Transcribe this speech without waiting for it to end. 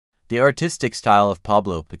The artistic style of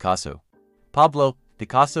Pablo Picasso. Pablo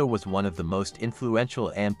Picasso was one of the most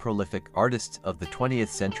influential and prolific artists of the 20th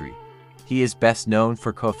century. He is best known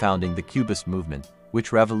for co-founding the Cubist movement,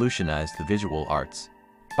 which revolutionized the visual arts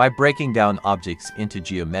by breaking down objects into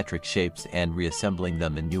geometric shapes and reassembling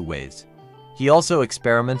them in new ways. He also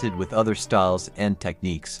experimented with other styles and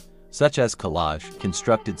techniques, such as collage,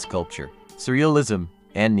 constructed sculpture, surrealism,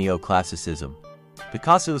 and neoclassicism.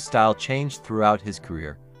 Picasso's style changed throughout his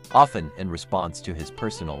career, often in response to his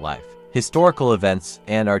personal life, historical events,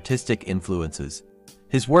 and artistic influences.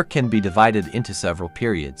 His work can be divided into several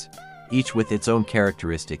periods, each with its own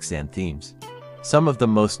characteristics and themes. Some of the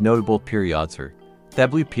most notable periods are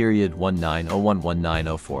the period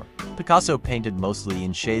 1901–1904. Picasso painted mostly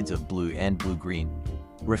in shades of blue and blue-green,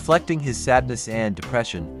 reflecting his sadness and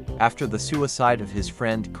depression after the suicide of his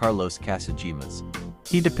friend Carlos Casagemas.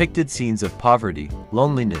 He depicted scenes of poverty,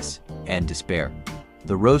 loneliness, and despair.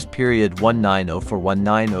 The Rose period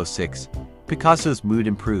 1904–1906. Picasso's mood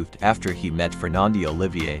improved after he met Fernande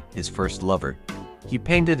Olivier, his first lover. He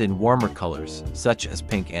painted in warmer colors, such as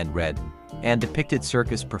pink and red, and depicted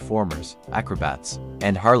circus performers, acrobats,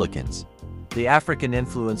 and harlequins. The African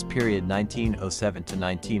influence period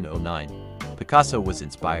 1907–1909. Picasso was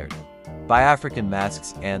inspired by African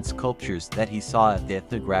masks and sculptures that he saw at the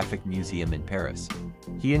Ethnographic Museum in Paris.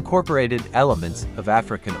 He incorporated elements of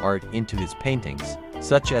African art into his paintings,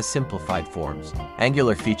 such as simplified forms,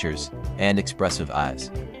 angular features, and expressive eyes.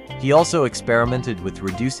 He also experimented with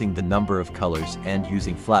reducing the number of colors and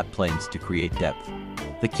using flat planes to create depth.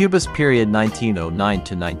 The Cubist period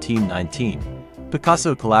 1909–1919.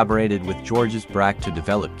 Picasso collaborated with Georges Braque to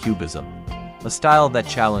develop Cubism, a style that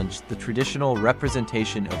challenged the traditional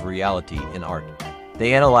representation of reality in art.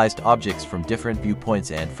 They analyzed objects from different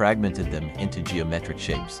viewpoints and fragmented them into geometric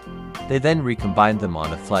shapes. They then recombined them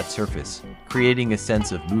on a flat surface, creating a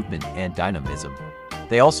sense of movement and dynamism.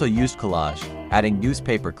 They also used collage, adding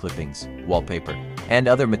newspaper clippings, wallpaper, and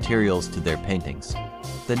other materials to their paintings.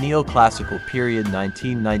 The neoclassical period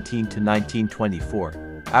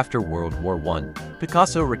 1919–1924. After World War I,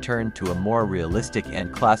 Picasso returned to a more realistic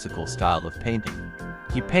and classical style of painting.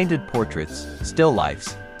 He painted portraits, still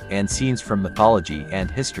lifes, and scenes from mythology and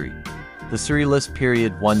history. The Surrealist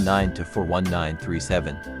period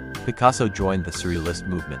 1904–1937. Picasso joined the Surrealist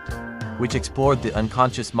movement, which explored the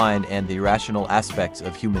unconscious mind and the irrational aspects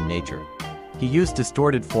of human nature. He used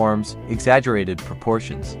distorted forms, exaggerated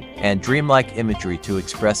proportions, and dreamlike imagery to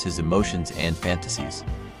express his emotions and fantasies.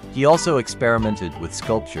 He also experimented with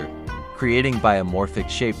sculpture, creating biomorphic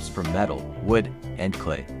shapes from metal, wood, and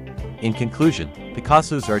clay. In conclusion,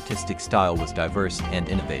 Picasso's artistic style was diverse and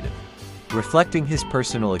innovative, reflecting his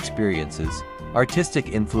personal experiences, artistic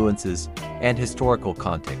influences, and historical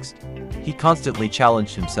context. He constantly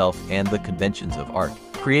challenged himself and the conventions of art,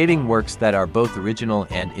 creating works that are both original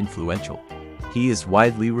and influential. He is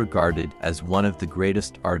widely regarded as one of the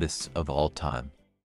greatest artists of all time.